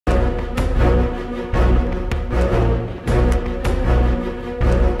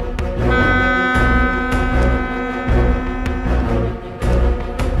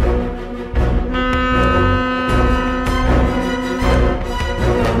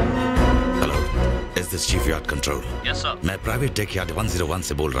This chief yard control? Yes sir. मैं private deck yard 101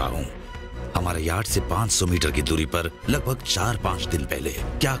 से बोल रहा हूँ। हमारे यार्ड से 500 मीटर की दूरी पर लगभग 4-5 दिन पहले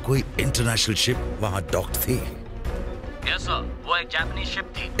क्या कोई इंटरनेशनल शिप वहाँ डॉक्ड थी? यस सर, वो एक जापानीज शिप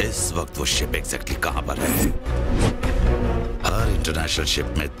थी। इस वक्त वो शिप एग्जैक्टली कहाँ पर है? हर इंटरनेशनल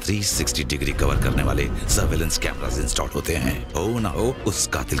शिप में 360 डिग्री कवर करने वाले सर्वेलेंस कैमरास इंस्टॉल होते हैं। हो ना हो, उस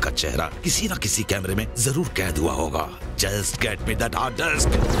कातिल का चेहरा किसी ना किसी कैमरे में जरूर कैद हुआ होगा। Just get me that hard disk.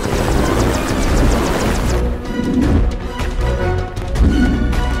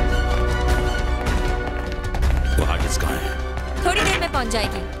 वो हार्ड डिस्क कहाँ है? थोड़ी देर में पहुंच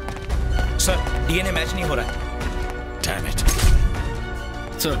जाएगी। सर, डीएनए मैच नहीं हो रहा है। Damn it.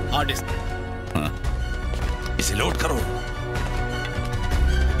 Sir, hard disk. हाँ, इसे लोड करो।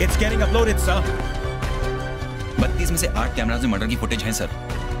 It's getting uploaded, sir. 32 में से 8 कैमरास में मर्डर की फुटेज है, सर।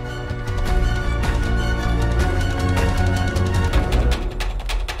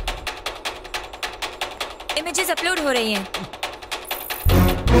 इमेजेस अपलोड हो रही हैं।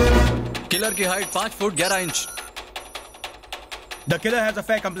 किलर की height 5 foot 11 inch. The killer has a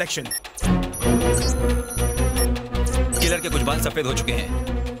fair complexion. Killer के कुछ बाल सफेद हो चुके हैं।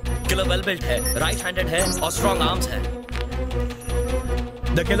 किलर वेल बिल्ट है, राइट हैंडेड है और स्ट्रॉन्ग आर्म्स है।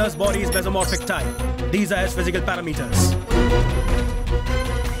 The killer's body is mesomorphic type. These are his physical parameters.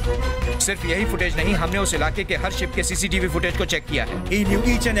 सिर्फ यही फुटेज नहीं, हमने उस इलाके के हर शिप के सीसीटीवी फुटेज को चेक किया है। He knew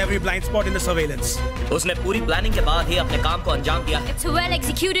each and every blind spot in the surveillance. उसने पूरी प्लानिंग के बाद ही अपने काम को अंजाम दिया है। It's a well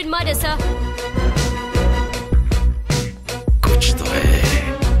executed murder, sir. कुछ तो है,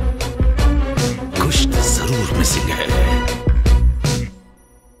 कुछ तो जरूर मिसिंग है।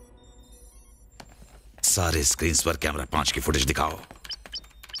 सारे स्क्रीन्स पर कैमरा 5 की फुटेज दिखाओ।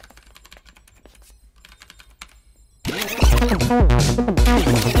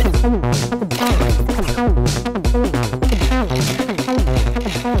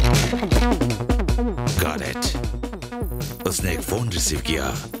 Got it. उसने एक फोन रिसीव किया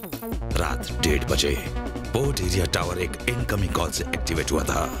रात 1:30 बजे। पोर्ट एरिया टावर एक इनकमिंग कॉल से एक्टिवेट हुआ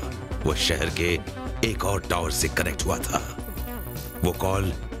था। वो शहर के एक और टावर से कनेक्ट हुआ था। वो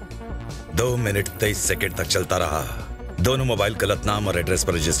कॉल 2 मिनट 23 सेकंड तक चलता रहा। दोनों मोबाइल गलत नाम और एड्रेस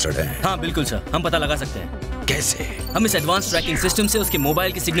पर रजिस्टर्ड हैं। हाँ बिल्कुल सर, हम पता लगा सकते हैं। कैसे? हम इस एडवांस ट्रैकिंग सिस्टम से उसके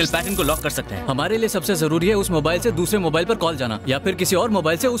मोबाइल के सिग्नल पैटर्न को लॉक कर सकते हैं। हमारे लिए सबसे जरूरी है उस मोबाइल से दूसरे मोबाइल पर कॉल जाना या फिर किसी और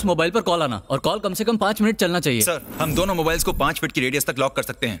मोबाइल से उस मोबाइल पर कॉल आना, और कॉल कम से कम 5 मिनट चलना चाहिए। सर, हम दोनों मोबाइल्स को 5 फीट की रेडियस तक लॉक कर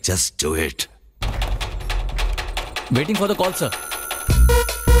सकते हैं। Just do it. Waiting for the call sir.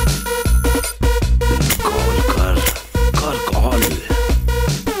 Call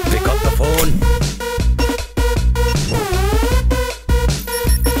pick up the phone.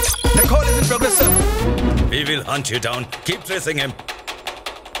 The call is in progress, sir. We will hunt you down. Keep tracing him.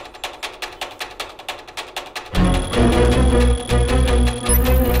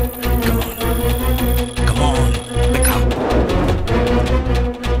 Come on. Pick up.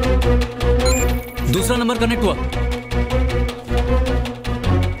 दूसरा number connect हुआ।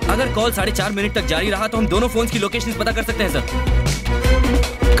 अगर call 4.5 minute तक जारी रहा तो हम दोनों phones की लोकेशंस पता कर सकते हैं sir.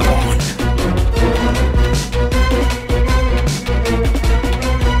 Come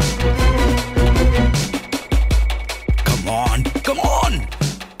on. Come on!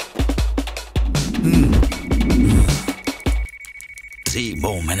 3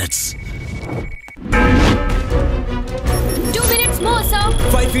 more minutes. 2 minutes more, sir.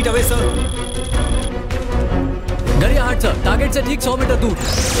 5 feet away, sir. दरिया हाट सर, टारगेट से ठीक 100 मीटर दूर।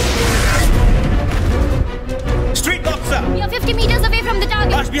 Street lock, sir. We are 50 meters away from the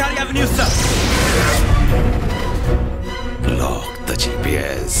target. Raj Bihari Avenue, sir. Lock the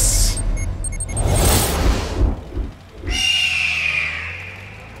GPS.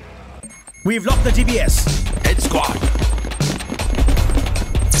 We've locked the GPS. Head squad.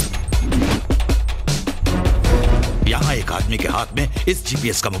 यहाँ एक आदमी के हाथ में इस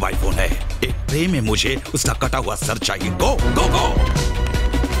जीपीएस का मोबाइल फोन है। एक ट्रे में मुझे उसका कटा हुआ सर चाहिए। गो गो गो।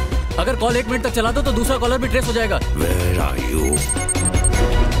 अगर कॉल 1 मिनट तक चला दो तो दूसरा कॉलर भी ट्रेस हो जाएगा। Where are you?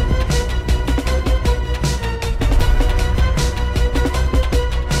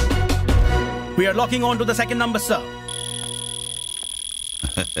 We are locking on to the second number, sir.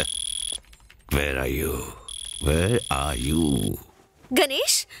 Where are you? Where are you?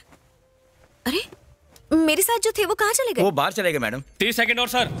 Ganesh, अरे मेरे साथ जो थे वो कहाँ चले गए? वो बाहर चले गए मैडम। 30 सेकंड और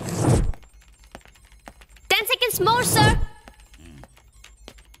sir. 10 seconds more, sir.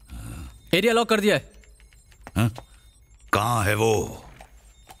 Area lock कर दिया है। हाँ? कहाँ है वो?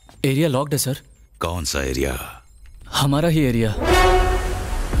 एरिया लॉक्ड है सर। कौन सा एरिया? हमारा ही एरिया।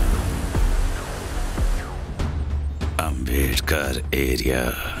 अंबेडकर एरिया।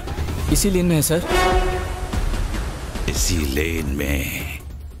 इसी लेन में है सर। इसी लेन में?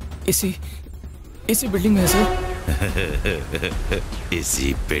 इसी इसी बिल्डिंग में है सर।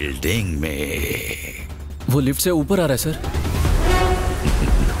 इसी बिल्डिंग में। वो लिफ्ट से ऊपर आ रहा है सर।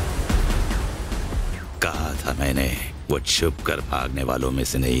 कहा था मैंने, वो छुप कर भागने वालों में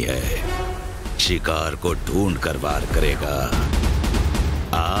से नहीं है, शिकार को ढूंढ कर वार करेगा।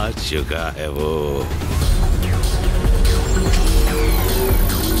 आ चुका है वो।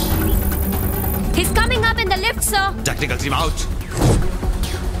 He's coming up in the lift, sir. Tactical team out.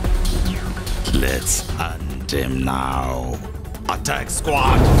 Let's hunt him now. Attack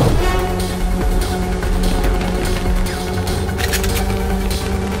squad.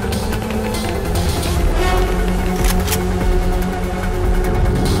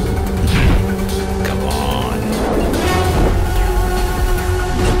 Come on.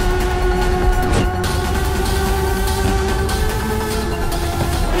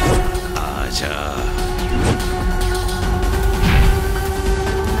 Aja.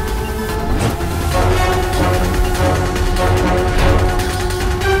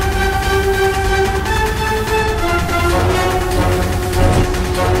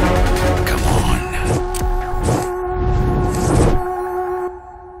 Come on.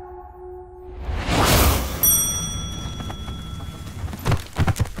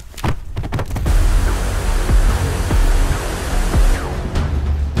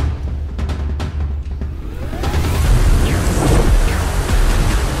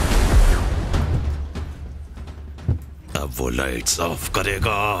 अब वो लाइट्स ऑफ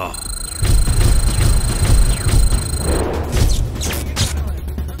करेगा।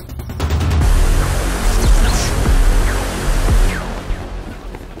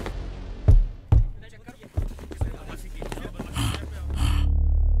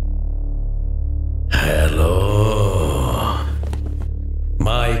 Hello,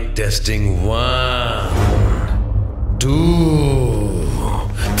 mic testing 1 2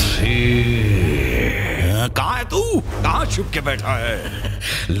 3। कहाँ है तू? कहाँ छुप के बैठा है?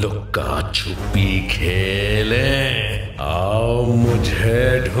 लुक्का छुपी खेले, आओ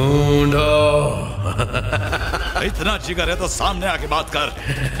मुझे ढूंढो। इतना जिगर है तो सामने आके बात कर।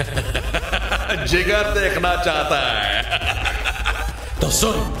 जिगर देखना चाहता है तो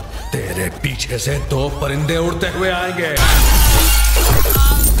सुन, तेरे पीछे से 2 परिंदे उड़ते हुए आएंगे।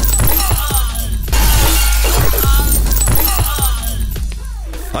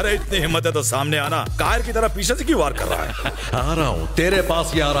 अरे इतनी हिम्मत है तो सामने आना, कायर की तरह पीछे से क्यों वार कर रहा है? आ रहा हूं, तेरे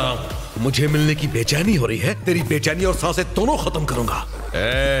पास ही आ रहा हूं। मुझे मिलने की बेचैनी हो रही है, तेरी बेचैनी और सांसें दोनों खत्म करूंगा।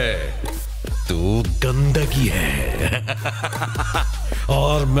 तू गंदगी है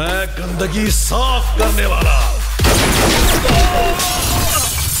और मैं गंदगी साफ करने वाला।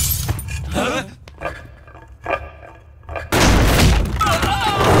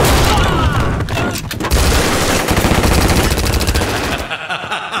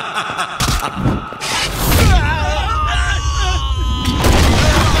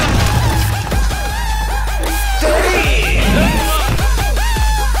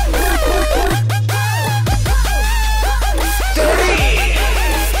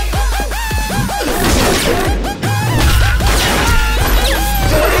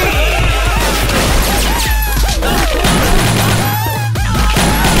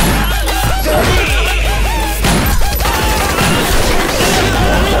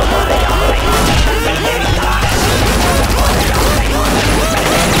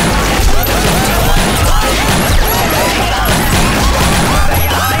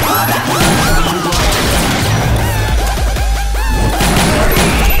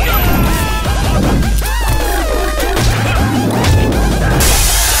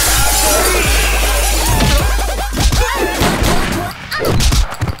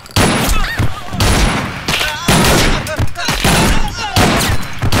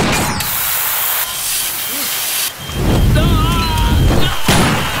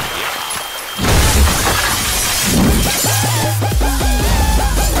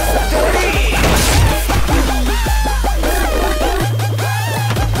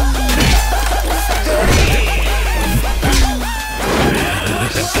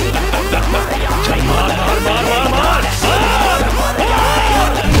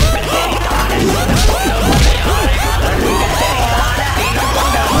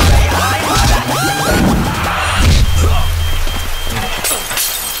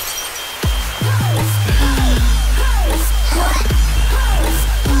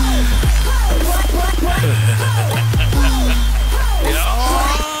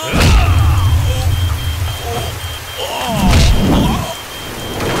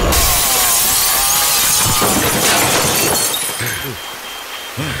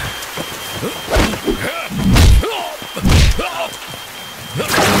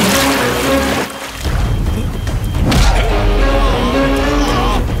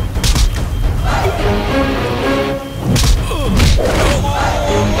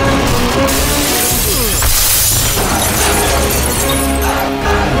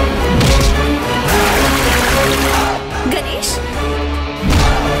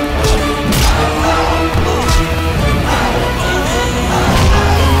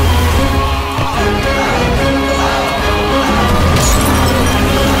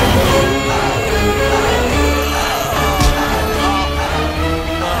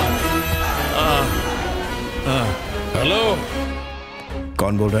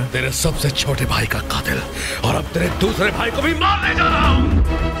 कौन बोल रहा है? तेरे सबसे छोटे भाई का कातिल, और अब तेरे दूसरे भाई को भी मारने जा रहा हूं।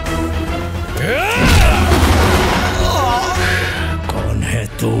 कौन है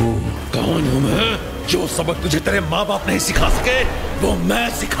तू? कौन हूं मैं? जो सबक तुझे तेरे माँ बाप नहीं सिखा सके वो मैं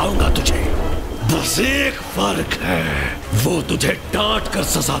सिखाऊंगा तुझे। बस एक फर्क है, वो तुझे डांट कर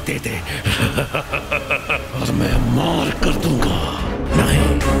सजा दे दे और मैं मार कर दूंगा। नहीं,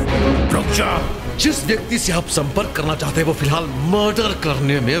 रुक जा। जिस व्यक्ति से आप संपर्क करना चाहते हैं वो फिलहाल मर्डर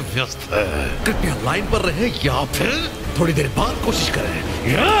करने में व्यस्त है। कृपया लाइन पर रहे या फिर थोड़ी देर बाद कोशिश करें।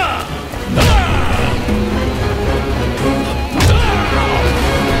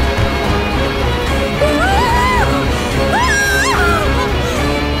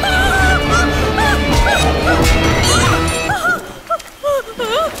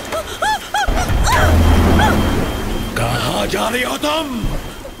 कहाँ जा रही हो तुम?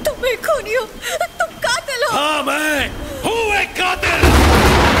 तुम एक खूनी हो, तुम कातिल हो। हाँ, मैं हूँ एक कातिल,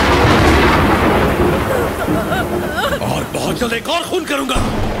 और बहुत जल्द एक और खून करूंगा।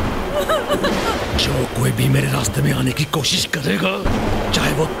 जो कोई भी मेरे रास्ते में आने की कोशिश करेगा,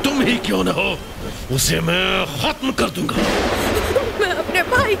 चाहे वो तुम ही क्यों न हो, उसे मैं खत्म कर दूंगा। मैं अपने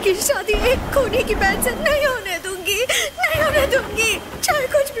भाई की शादी एक खूनी की बहन से नहीं होने दूंगी, नहीं होने दूंगी। चाहे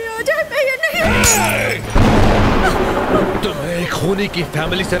कुछ भी हो जाए, मैं ये नहीं। तुम्हें एक खूनी की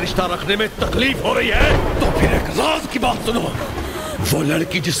फैमिली से रिश्ता रखने में तकलीफ हो रही है तो फिर एक राज की बात सुनो। वो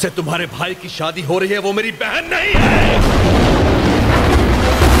लड़की जिससे तुम्हारे भाई की शादी हो रही है वो मेरी बहन नहीं है।